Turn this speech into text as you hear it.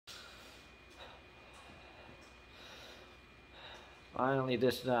Finally,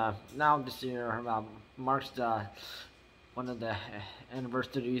 this year marks one of the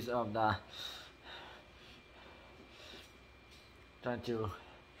anniversaries of the trying to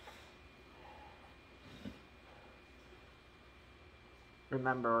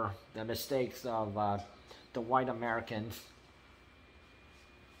remember the mistakes of the white Americans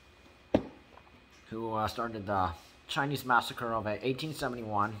who started the Chinese Massacre of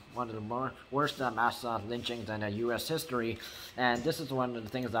 1871, one of the worst mass lynchings in U.S. history. And this is one of the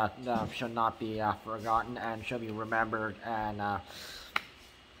things that should not be forgotten and should be remembered, and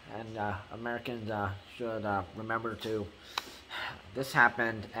Americans should remember to this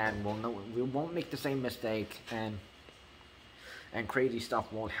happened, and we won't make the same mistake, and crazy stuff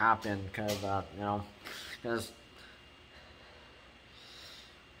won't happen, because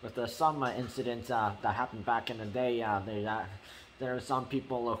with some incidents that happened back in the day, there are some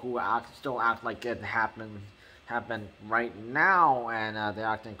people who still act like it happened right now, and they're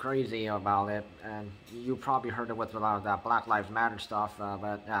acting crazy about it. And you probably heard it with a lot of that Black Lives Matter stuff,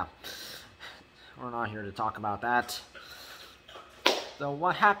 but yeah, we're not here to talk about that. So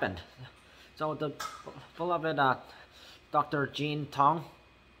what happened? So the beloved Dr. Gene Tong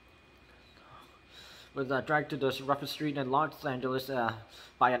was dragged to the roughest street in Los Angeles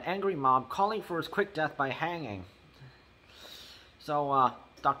by an angry mob calling for his quick death by hanging. So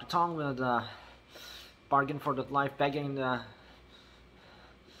Dr. Tong was bargained for his life, begging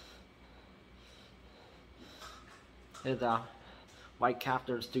his white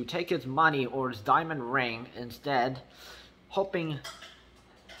captors to take his money or his diamond ring instead, hoping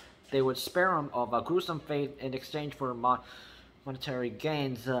they would spare him of a gruesome fate in exchange for monetary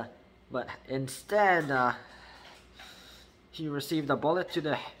gains. But instead, he received a bullet to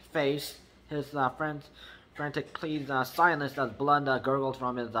the face. His frantic pleas silenced as blood gurgled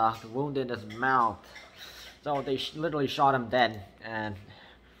from his wound in his mouth. So they literally shot him dead, and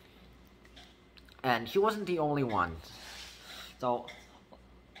he wasn't the only one. So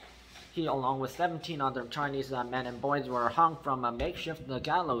he, along with 17 other Chinese men and boys, were hung from a makeshift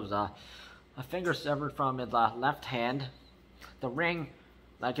gallows. A finger severed from his left hand. The ring,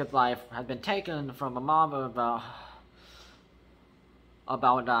 like his life, had been taken from a mob of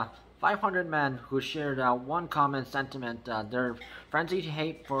about 500 men who shared one common sentiment: their frenzied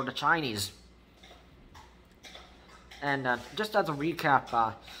hate for the Chinese. And just as a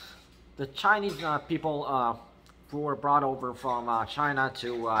recap, the Chinese people who were brought over from China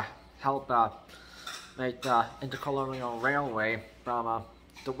to help make the intercolonial railway from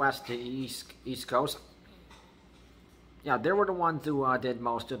the west to east coast. Yeah, they were the ones who did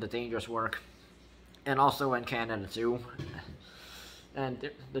most of the dangerous work, and also in Canada too. And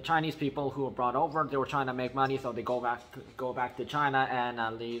the Chinese people who were brought over, they were trying to make money, so they go back to China and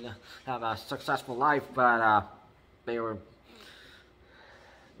have a successful life. But they were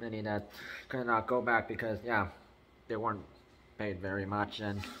many that could not go back because, yeah, they weren't paid very much,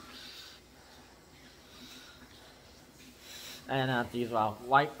 and these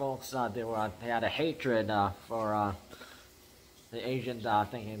white folks, they had a hatred for the Asians,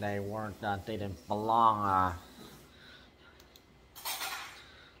 thinking they didn't belong.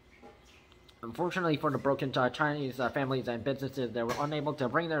 Unfortunately for the broken Chinese families and businesses, they were unable to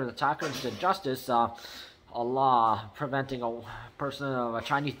bring their attackers to justice. A law preventing a person of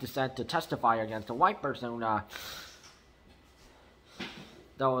Chinese descent to testify against a white person that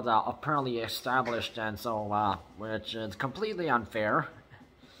was apparently established, and so which is completely unfair.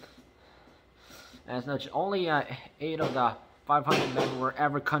 And such, only 8 of the 500 men were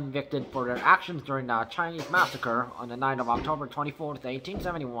ever convicted for their actions during the Chinese Massacre on the night of October 24th,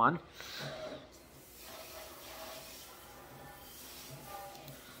 1871.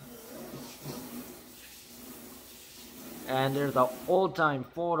 And there's an old-time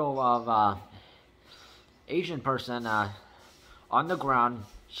photo of Asian person on the ground,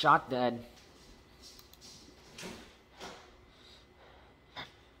 shot dead.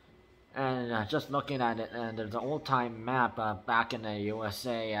 And just looking at it, and there's an old-time map back in the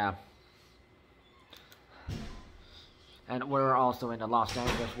USA. And we're also in the Los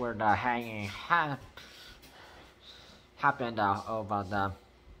Angeles where the hanging happened of the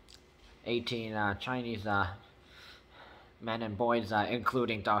 18 Chinese men and boys,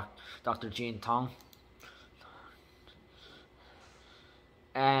 including Dr. Gene Tong.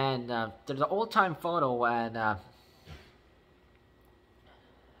 And there's an old-time photo, and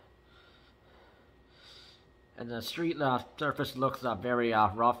the street surface looks very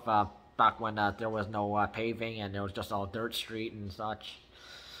rough back when there was no paving, and it was just all dirt street and such.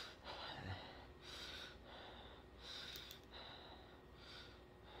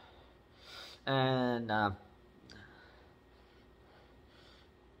 And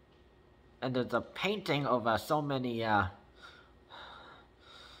and there's a painting of so many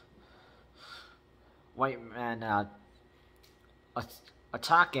white men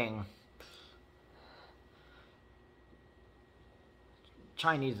attacking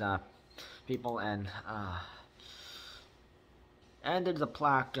Chinese people, and there's a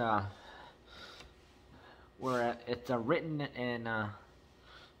plaque where it's written in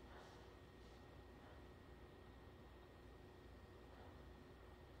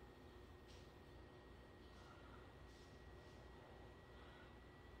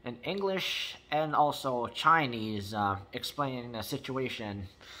English and also Chinese, explaining the situation.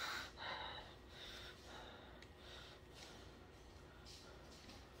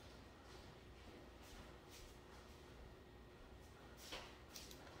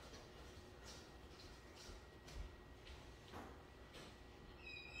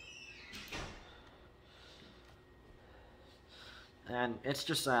 And it's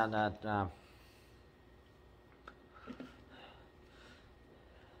just that the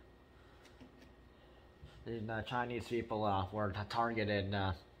Chinese people were targeted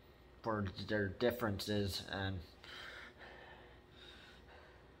for their differences, and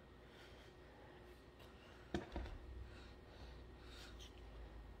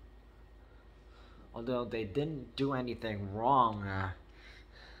although they didn't do anything wrong,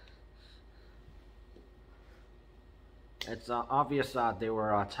 it's obvious that they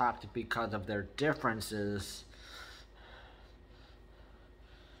were attacked because of their differences.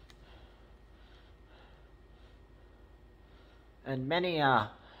 And many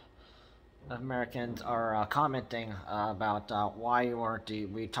Americans are commenting about why weren't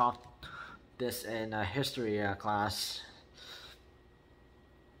we taught this in a history class.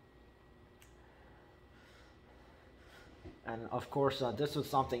 And of course, this was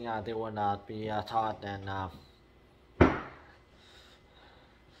something they would not be taught, and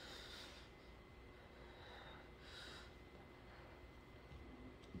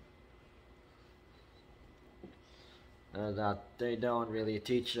that they don't really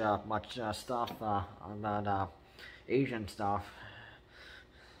teach much stuff about Asian stuff.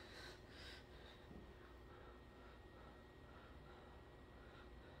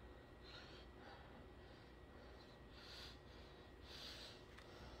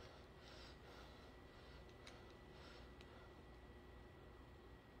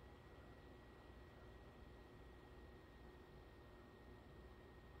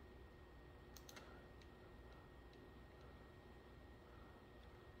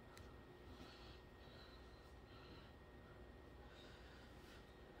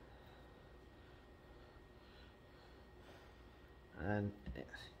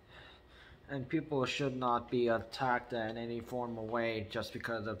 And people should not be attacked in any form of way just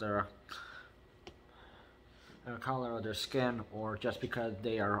because of their color of their skin, or just because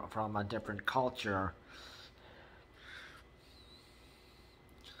they are from a different culture.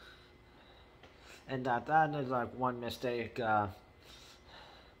 And that is like one mistake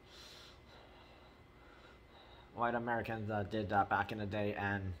white Americans did back in the day,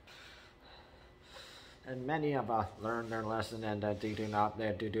 and many of us learn their lesson, and they do not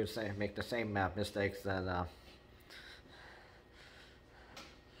make the same mistakes that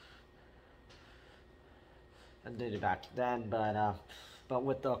and did back then. But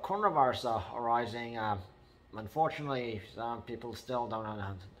with the coronavirus arising, unfortunately, some people still don't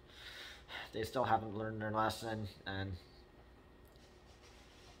know. They still haven't learned their lesson, and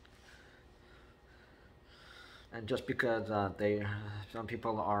just because some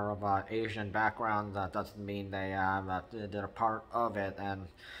people are of Asian background, that doesn't mean they're part of it. And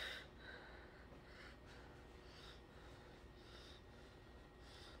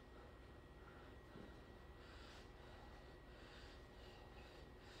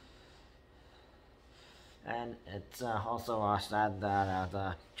it's also sad that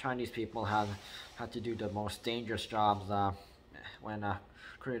the Chinese people had to do the most dangerous jobs when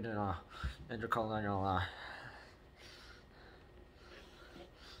creating intercolonial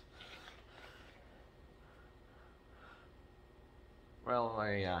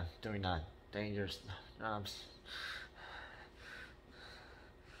railway, doing dangerous jobs.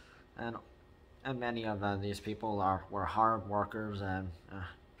 And many of these people were hard workers, and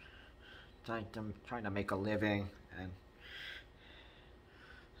trying to make a living, and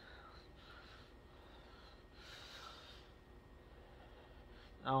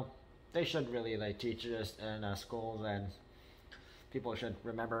they should really teach this in schools, and people should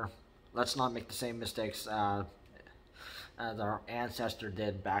remember, let's not make the same mistakes as our ancestor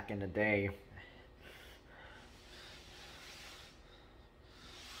did back in the day.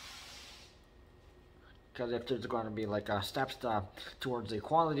 Because if there's going to be steps towards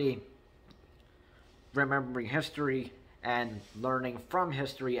equality, remembering history and learning from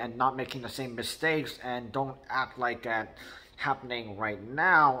history and not making the same mistakes, and don't act like that happening right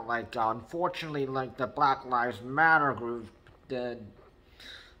now. Like unfortunately, like the Black Lives Matter group did.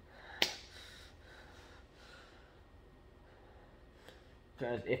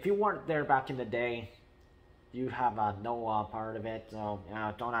 Because if you weren't there back in the day, you have no part of it. So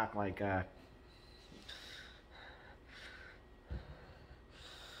don't act like.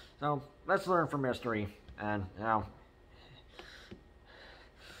 So let's learn from history, and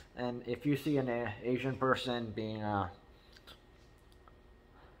and if you see an Asian person being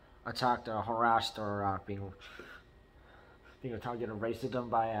attacked, harassed, or being a target of racism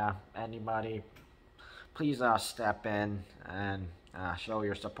by anybody, please step in and show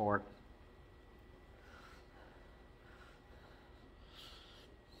your support.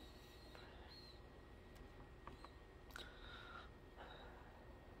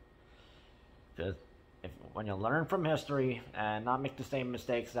 Because when you learn from history and not make the same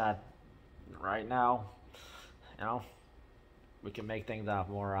mistakes that right now, we can make things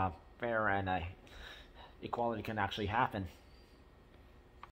more fair, and equality can actually happen.